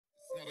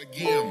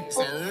Again, it's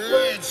a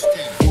rich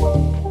thing.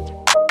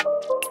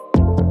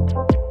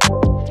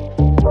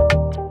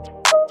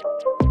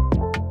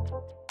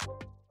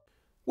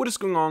 What is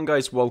going on,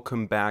 guys?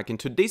 Welcome back. In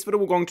today's video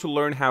we're going to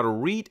learn how to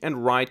read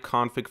and write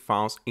config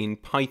files in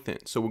Python.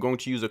 So we're going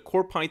to use a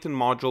core Python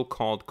module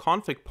called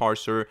config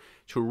parser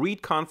to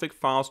read config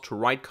files, to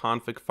write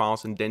config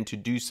files, and then to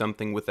do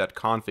something with that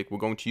config. We're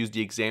going to use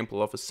the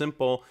example of a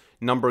simple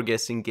number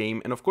guessing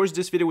game, and of course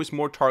this video is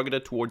more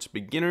targeted towards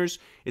beginners.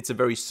 It's a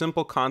very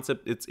simple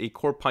concept. It's a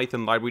core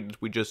Python library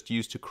that we just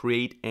use to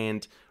create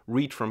and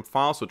read from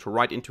files, so to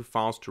write into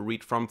files, to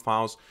read from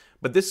files.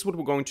 But this is what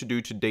we're going to do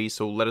today,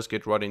 so let us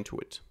get right into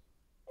it.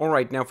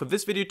 Alright, now for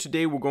this video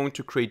today we're going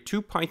to create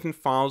two Python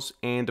files,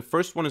 and the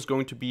first one is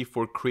going to be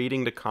for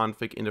creating the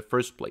config in the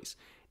first place.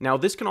 Now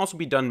this can also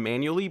be done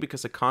manually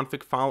because a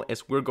config file,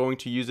 as we're going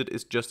to use it,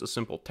 is just a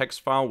simple text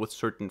file with a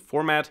certain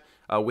format.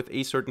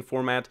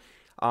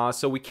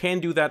 So we can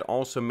do that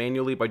also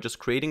manually by just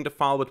creating the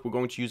file, but we're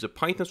going to use a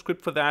Python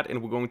script for that,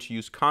 and we're going to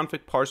use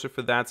config parser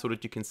for that so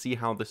that you can see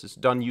how this is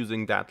done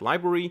using that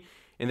library.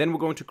 And then we're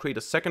going to create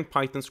a second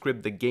Python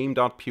script, the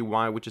game.py,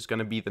 which is going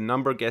to be the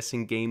number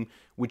guessing game,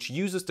 which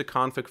uses the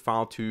config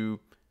file to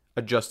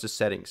adjust the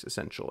settings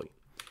essentially.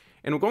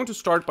 And we're going to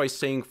start by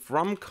saying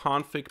from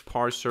config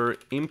parser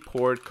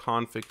import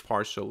config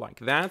parser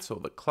like that, so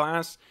the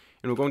class,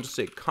 and we're going to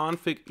say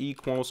config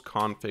equals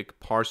config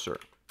parser.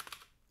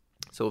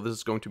 So this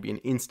is going to be an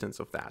instance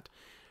of that.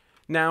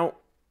 Now,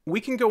 we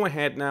can go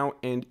ahead now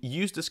and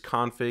use this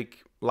config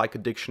like a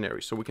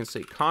dictionary. So we can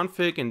say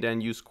config and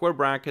then use square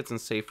brackets and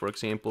say, for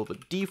example, the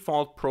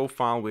default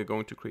profile. We're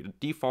going to create a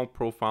default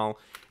profile.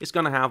 It's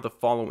going to have the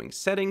following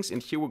settings.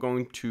 And here we're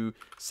going to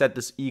set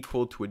this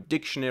equal to a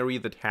dictionary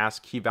that has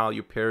key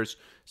value pairs.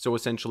 So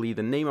essentially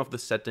the name of the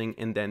setting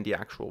and then the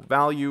actual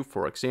value.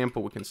 For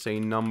example, we can say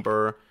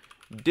number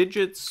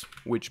digits,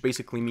 which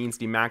basically means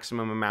the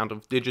maximum amount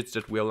of digits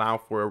that we allow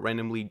for a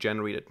randomly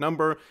generated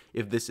number.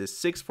 If this is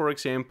 6, for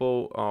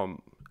example,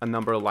 a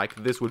number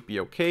like this would be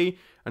okay.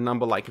 A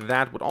number like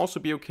that would also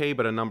be okay,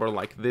 but a number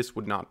like this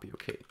would not be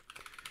okay.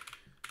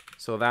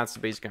 So that's the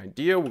basic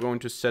idea. We're going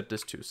to set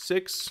this to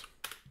 6.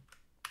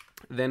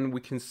 Then we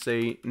can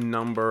say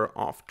number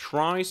of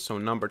tries. So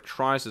number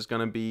tries is going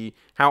to be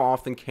how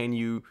often can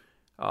you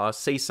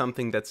say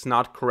something that's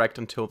not correct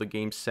until the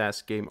game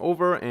says game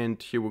over. And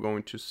here we're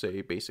going to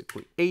say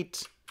basically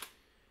 8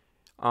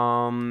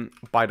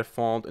 by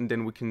default. And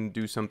then we can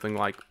do something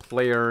like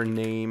player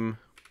name.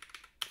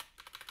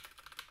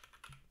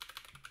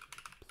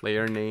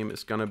 Player name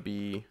is going to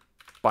be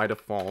by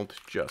default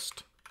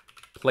just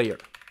player,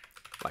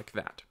 like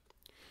that.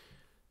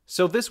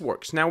 So this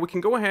works. Now we can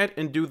go ahead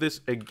and do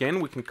this again.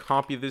 We can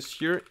copy this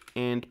here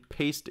and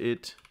paste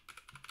it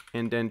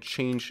and then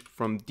change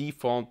from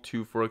default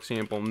to, for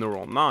example,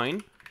 neural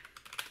 9.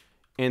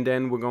 And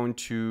then we're going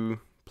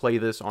to play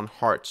this on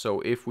hard. So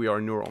if we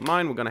are neural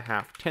 9, we're going to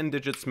have 10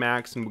 digits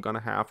max and we're going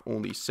to have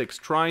only 6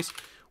 tries,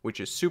 which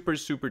is super,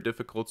 super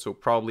difficult. So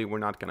probably we're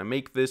not going to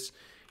make this.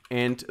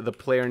 And the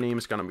player name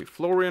is going to be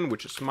Florian,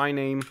 which is my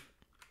name.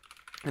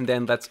 And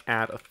then let's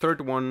add a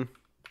third one.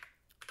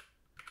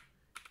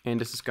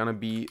 And this is going to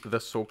be the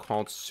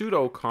so-called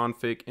pseudo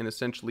config. And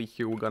essentially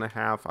here we're going to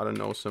have, I don't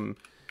know,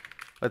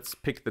 let's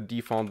pick the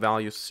default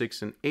values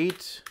 6 and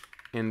 8.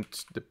 And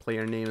the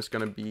player name is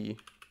going to be,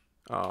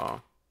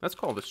 let's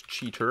call this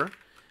cheater.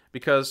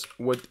 Because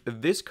what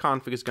this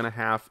config is going to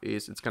have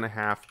is it's going to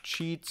have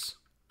cheats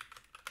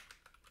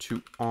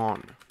to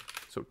on.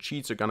 So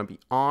cheats are going to be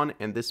on,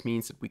 and this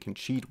means that we can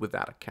cheat with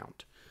that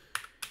account.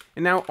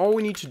 And now all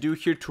we need to do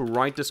here to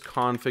write this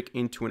config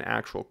into an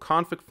actual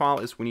config file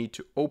is we need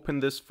to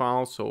open this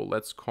file. So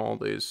let's call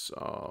this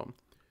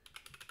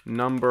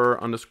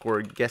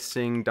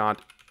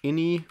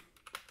number_guessing.ini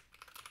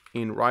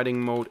in writing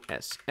mode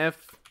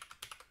sf,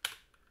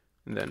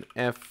 and then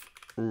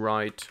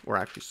f_write, or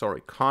actually,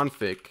 sorry,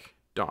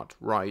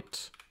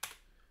 config.write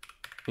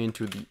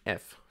into the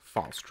f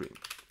file stream.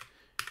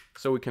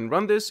 So we can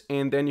run this,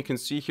 and then you can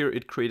see here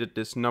it created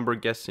this number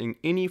guessing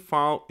ini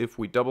file. If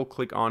we double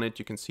click on it,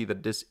 you can see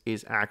that this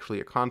is actually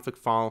a config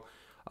file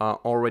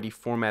already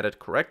formatted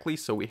correctly.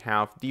 So we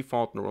have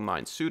default neural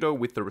 9 pseudo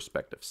with the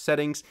respective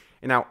settings.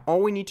 And now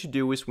all we need to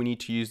do is we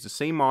need to use the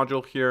same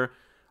module here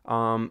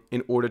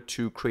in order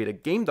to create a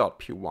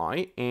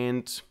game.py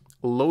and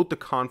load the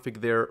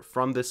config there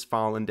from this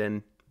file and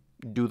then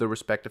do the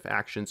respective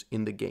actions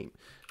in the game.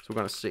 So we're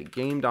going to say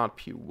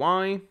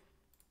game.py.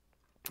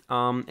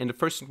 And the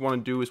first thing we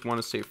want to do is want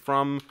to say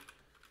from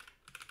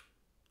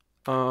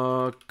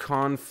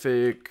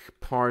config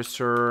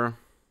parser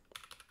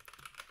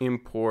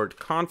import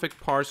config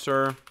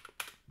parser,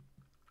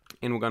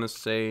 and we're going to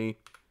say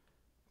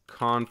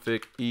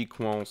config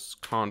equals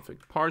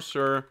config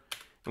parser.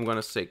 I'm going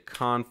to say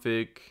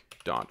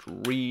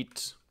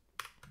config.read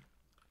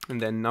and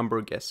then number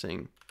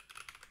guessing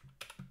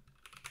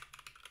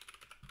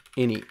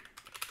ini,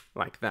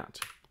 like that.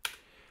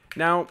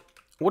 Now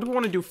what we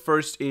want to do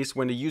first is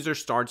when the user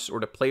starts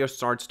or the player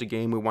starts the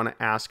game, we want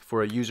to ask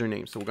for a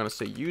username. So we're going to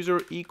say user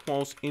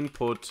equals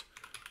input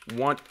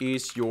what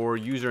is your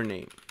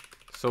username,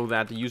 so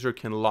that the user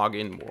can log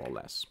in more or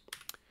less.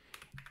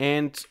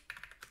 And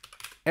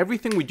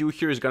everything we do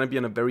here is going to be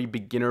on a very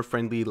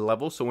beginner-friendly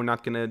level, so we're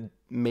not going to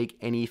make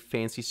any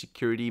fancy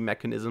security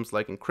mechanisms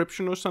like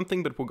encryption or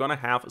something, but we're going to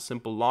have a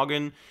simple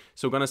login.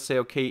 So we're going to say,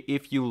 okay,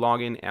 if you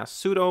log in as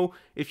sudo,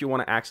 if you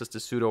want to access the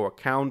sudo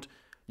account,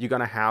 you're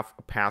going to have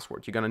a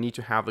password. You're going to need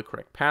to have the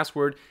correct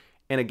password.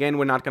 And again,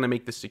 we're not going to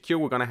make this secure.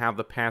 We're going to have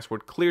the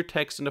password clear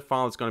text in the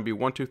file. It's going to be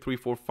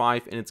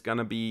 12345, and it's going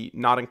to be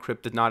not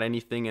encrypted, not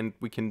anything, and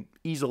we can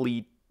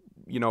easily,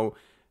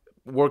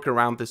 work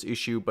around this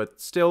issue,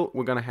 but still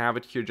we're going to have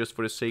it here just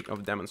for the sake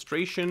of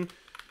demonstration.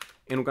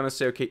 And we're going to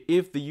say, okay,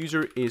 if the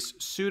user is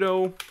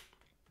sudo,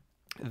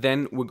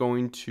 then we're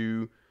going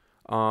to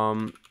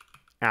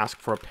ask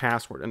for a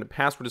password, and the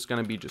password is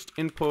going to be just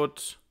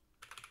input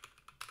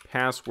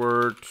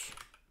password.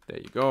 There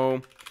you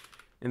go.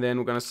 And then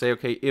we're going to say,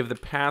 okay, if the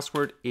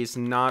password is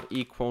not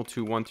equal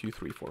to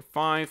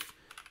 12345,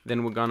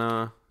 then we're going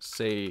to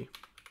say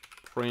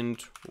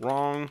print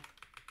wrong.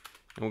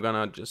 And we're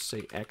going to just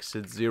say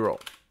exit 0,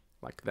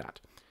 like that.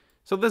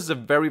 So this is a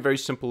very, very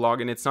simple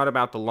login. It's not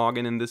about the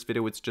login in this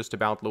video. It's just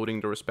about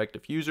loading the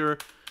respective user.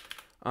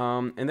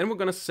 And then we're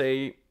going to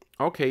say,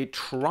 okay,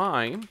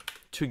 try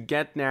to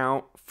get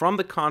now from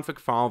the config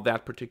file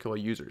that particular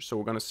user. So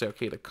we're going to say,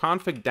 okay, the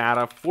config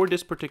data for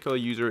this particular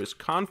user is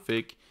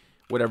config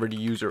whatever the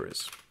user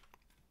is.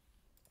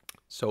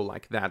 So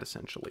like that,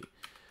 essentially.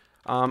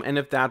 And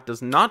if that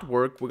does not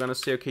work, we're going to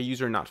say, okay,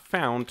 user not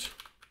found.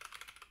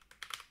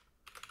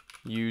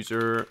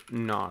 User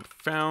not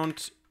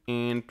found,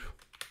 and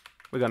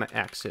we're going to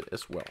exit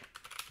as well.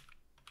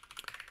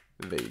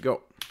 There you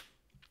go.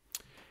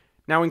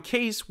 Now, in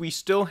case we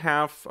still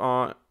have,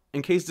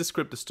 in case this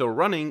script is still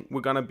running, we're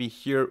going to be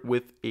here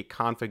with a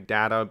config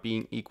data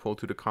being equal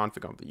to the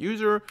config of the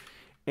user.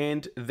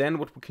 And then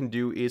what we can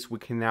do is we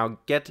can now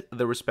get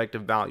the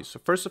respective values. So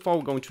first of all,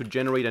 we're going to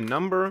generate a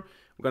number.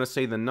 We're going to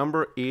say the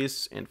number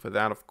is, and for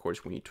that, of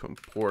course, we need to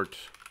import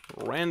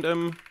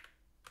random.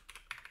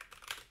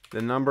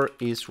 The number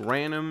is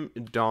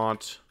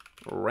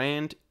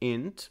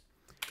random.randint,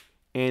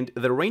 and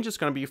the range is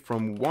going to be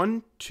from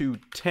 1 to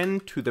 10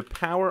 to the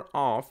power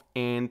of,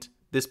 and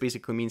this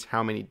basically means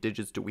how many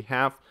digits do we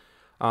have.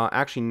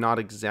 Actually, not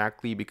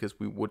exactly, because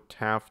we would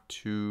have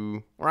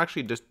to, or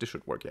actually this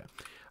should work, yeah.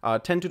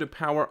 10 to the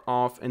power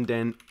of, and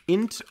then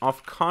int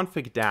of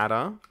config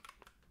data,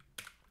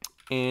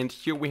 and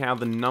here we have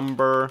the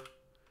number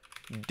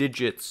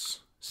digits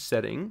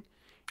setting,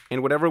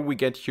 and whatever we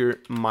get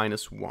here,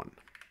 -1.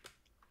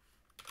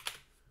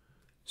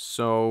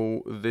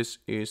 So this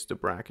is the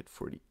bracket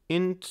for the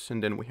int,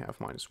 and then we have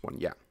 -1,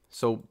 yeah.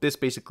 So this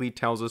basically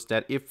tells us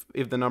that if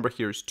the number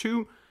here is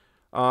 2,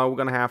 we're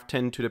going to have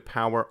 10 to the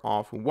power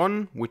of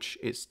 1, which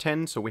is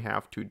 10, so we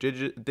have 2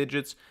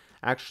 digits.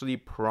 Actually,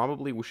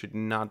 probably we should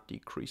not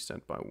decrease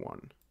that by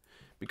 1.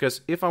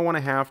 Because if I want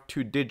to have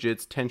 2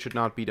 digits, 10 should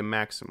not be the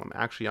maximum.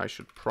 Actually, I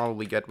should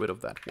probably get rid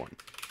of that 1.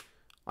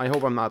 I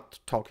hope I'm not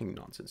talking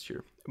nonsense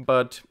here.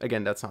 But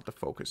again, that's not the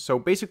focus. So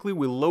basically,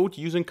 we load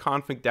using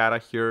config data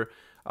here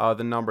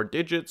the number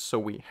digits. So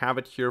we have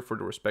it here for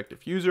the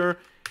respective user.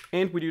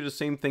 And we do the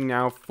same thing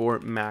now for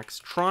max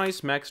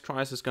tries. Max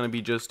tries is going to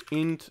be just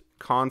int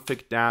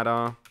config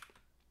data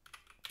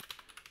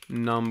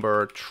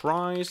number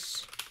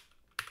tries.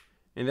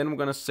 And then we're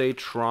going to say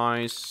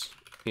tries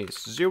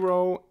is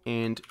 0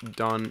 and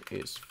done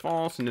is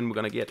false. And then we're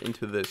going to get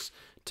into this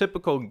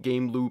typical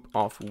game loop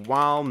of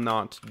while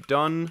not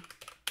done.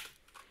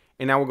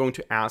 And now we're going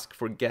to ask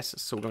for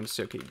guesses. So we're going to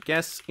say, okay,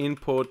 guess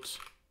input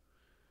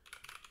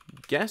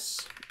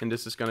guess, and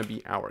this is going to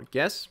be our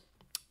guess.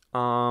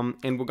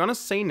 And we're going to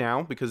say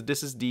now, because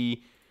this is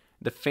the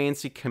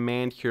fancy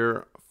command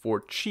here for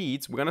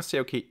cheats, we're going to say,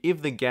 okay,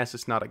 if the guess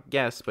is not a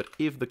guess, but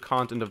if the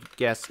content of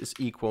guess is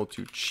equal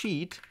to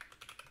cheat,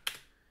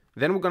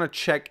 then we're going to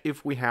check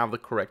if we have the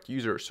correct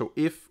user. So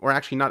if, or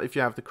actually not if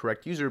you have the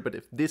correct user, but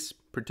if this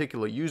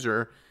particular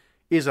user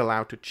is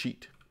allowed to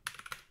cheat.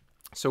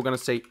 So we're going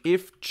to say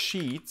if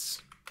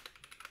cheats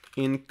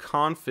in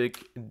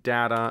config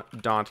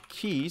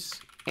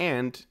data.keys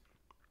and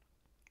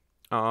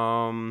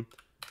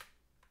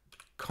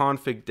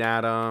config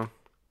data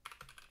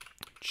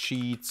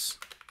cheats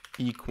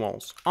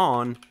equals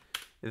on,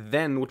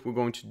 then what we're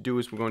going to do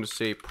is we're going to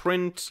say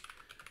print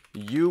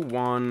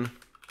u1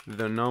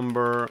 the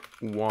number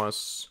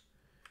was,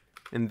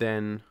 and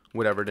then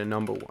whatever the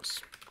number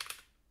was,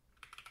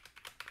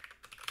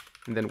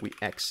 and then we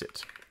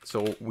exit.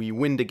 So we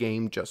win the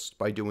game just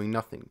by doing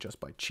nothing, just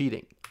by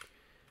cheating.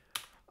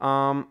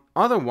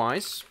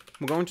 Otherwise,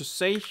 we're going to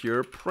say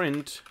here,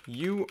 print,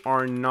 you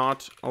are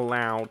not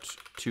allowed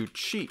to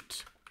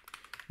cheat.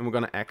 And we're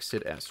going to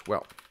exit as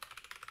well.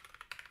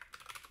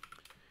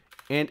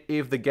 And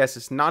if the guess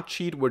is not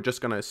cheat, we're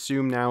just going to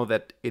assume now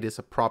that it is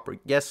a proper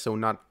guess, so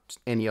not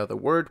any other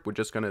word. We're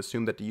just going to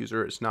assume that the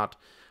user is not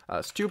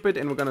stupid.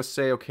 And we're going to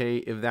say, okay,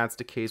 if that's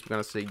the case, we're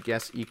going to say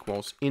guess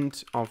equals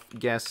int of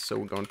guess. So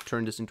we're going to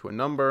turn this into a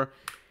number.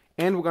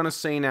 And we're going to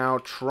say now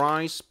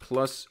tries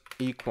plus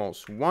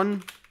equals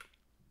 1.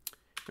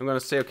 I'm going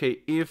to say, okay,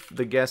 if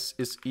the guess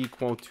is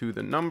equal to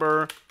the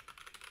number, I'm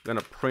going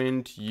to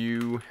print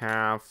you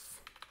have,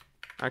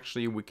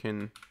 actually we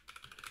can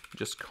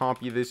just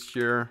copy this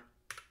here,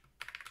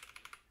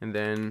 and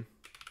then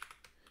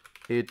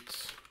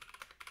it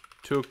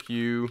took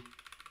you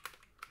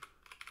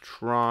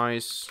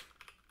tries,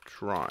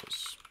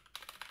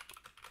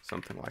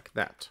 something like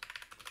that.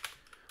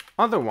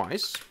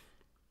 Otherwise,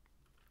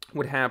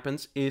 what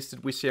happens is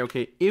that we say,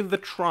 okay, if the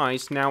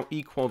tries now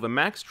equal the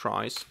max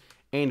tries,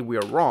 and we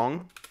are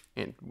wrong,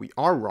 and we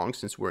are wrong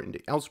since we're in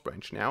the else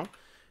branch now,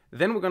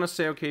 then we're going to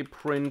say, okay,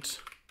 print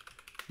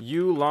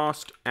you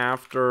lost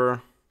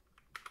after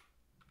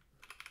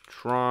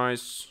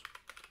tries,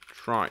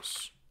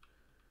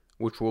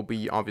 which will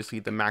be obviously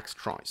the max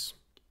tries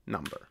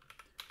number.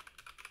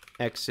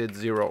 Exit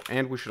 0,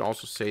 and we should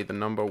also say the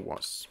number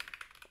was.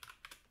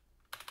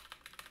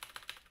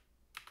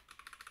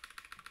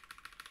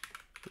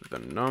 The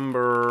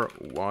number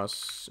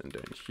was, and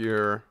then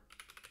here,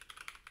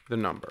 the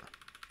number.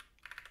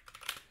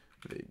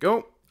 There you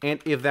go. And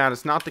if that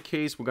is not the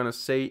case, we're going to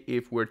say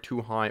if we're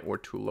too high or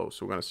too low.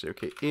 So we're going to say,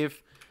 okay,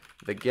 if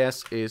the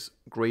guess is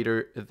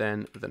greater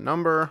than the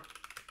number,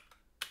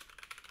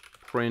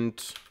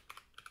 print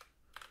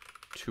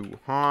too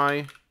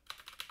high.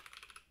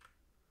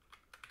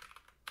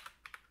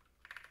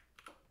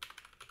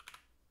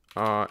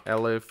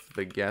 If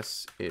the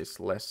guess is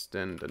less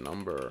than the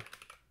number.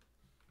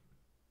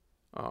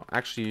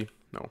 Actually,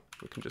 no,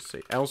 we can just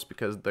say else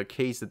because the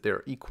case that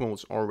they're equal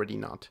is already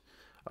not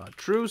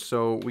true.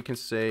 So we can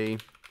say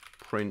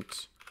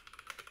print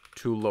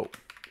too low.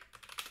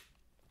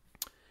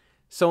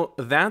 So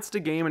that's the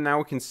game, and now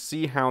we can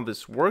see how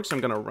this works. I'm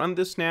going to run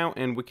this now,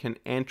 and we can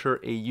enter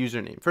a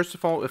username. First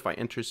of all, if I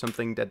enter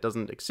something that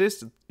doesn't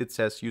exist, it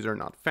says user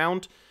not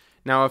found.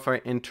 Now if I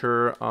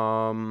enter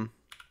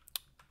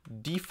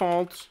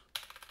default,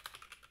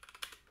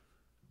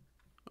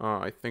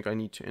 I think I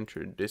need to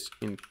enter this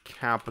in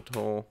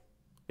capital.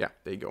 Yeah,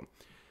 there you go.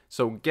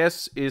 So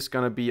guess is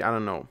going to be, I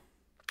don't know,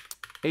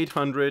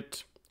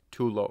 800,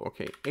 too low.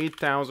 Okay,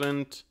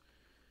 8,000,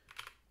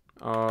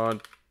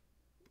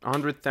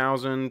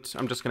 100,000.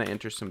 I'm just going to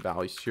enter some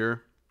values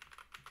here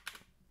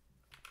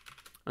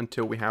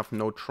until we have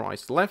no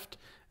tries left.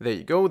 There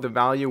you go. The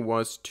value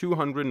was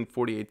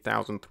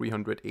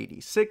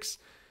 248,386.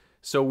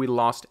 So we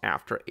lost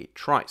after 8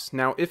 tries.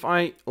 Now, if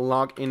I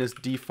log in as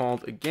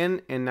default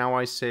again, and now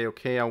I say,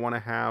 okay, I want to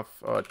have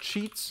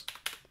cheats.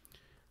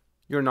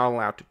 You're not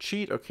allowed to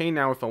cheat. Okay,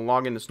 now if I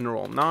log in as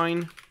neural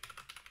 9,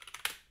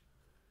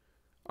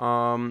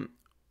 I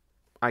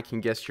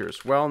can guess here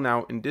as well.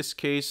 Now, in this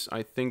case,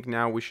 I think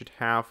now we should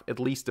have at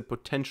least the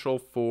potential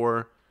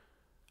for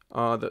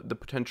the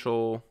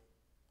potential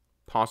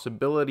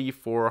possibility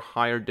for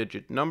higher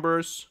digit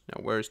numbers.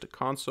 Now, where's the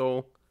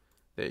console?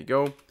 There you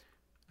go.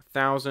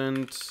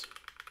 1,000.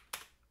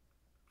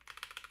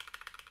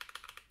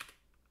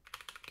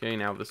 Okay,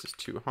 now this is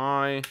too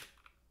high.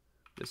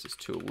 This is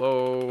too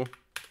low.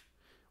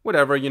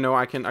 Whatever, you know,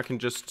 I can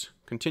just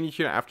continue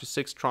here. After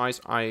 6 tries,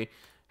 I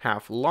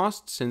have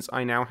lost since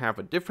I now have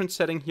a different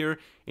setting here.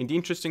 And the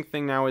interesting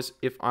thing now is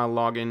if I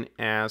log in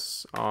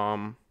as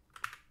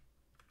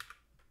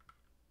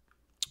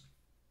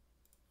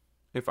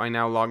if I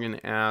now log in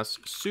as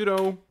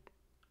sudo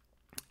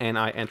and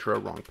I enter a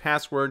wrong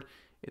password,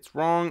 it's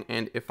wrong.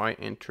 And if I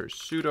enter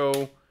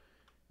sudo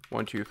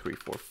 1 2 3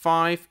 4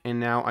 5 and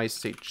now I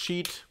say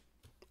cheat,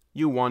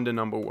 you won, the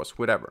number was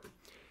whatever.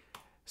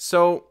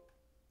 So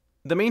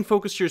the main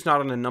focus here is not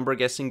on a number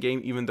guessing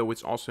game, even though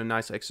it's also a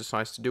nice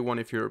exercise to do one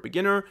if you're a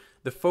beginner.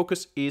 The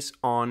focus is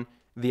on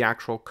the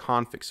actual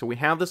config. So we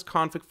have this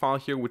config file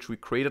here, which we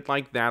created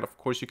like that. Of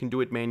course, you can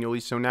do it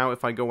manually. So now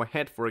if I go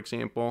ahead, for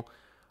example,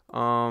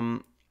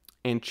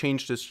 and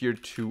change this here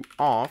to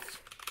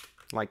off,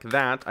 like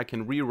that, I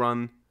can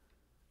rerun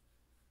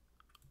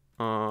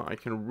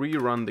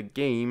the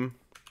game,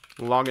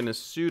 log in as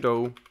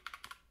sudo,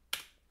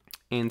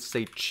 and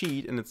say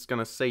cheat, and it's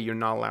gonna say you're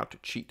not allowed to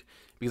cheat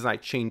because I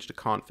changed the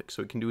config,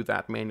 so you can do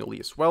that manually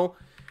as well.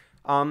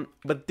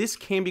 But this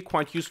can be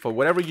quite useful.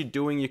 Whatever you're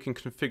doing, you can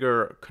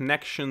configure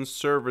connections,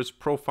 servers,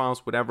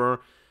 profiles,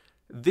 whatever.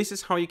 This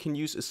is how you can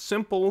use a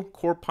simple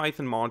core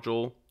Python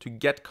module to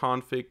get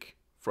config,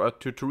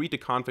 to read the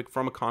config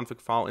from a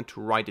config file and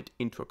to write it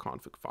into a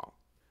config file.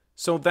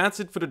 So that's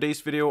it for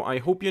today's video. I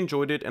hope you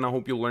enjoyed it and I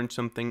hope you learned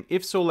something.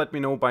 If so, let me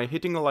know by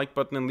hitting the like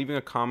button and leaving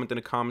a comment in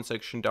the comment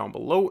section down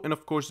below. And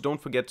of course,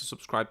 don't forget to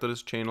subscribe to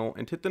this channel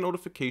and hit the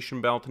notification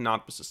bell to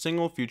not miss a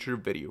single future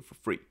video for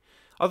free.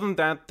 Other than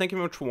that, thank you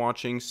very much for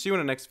watching. See you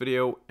in the next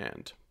video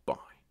and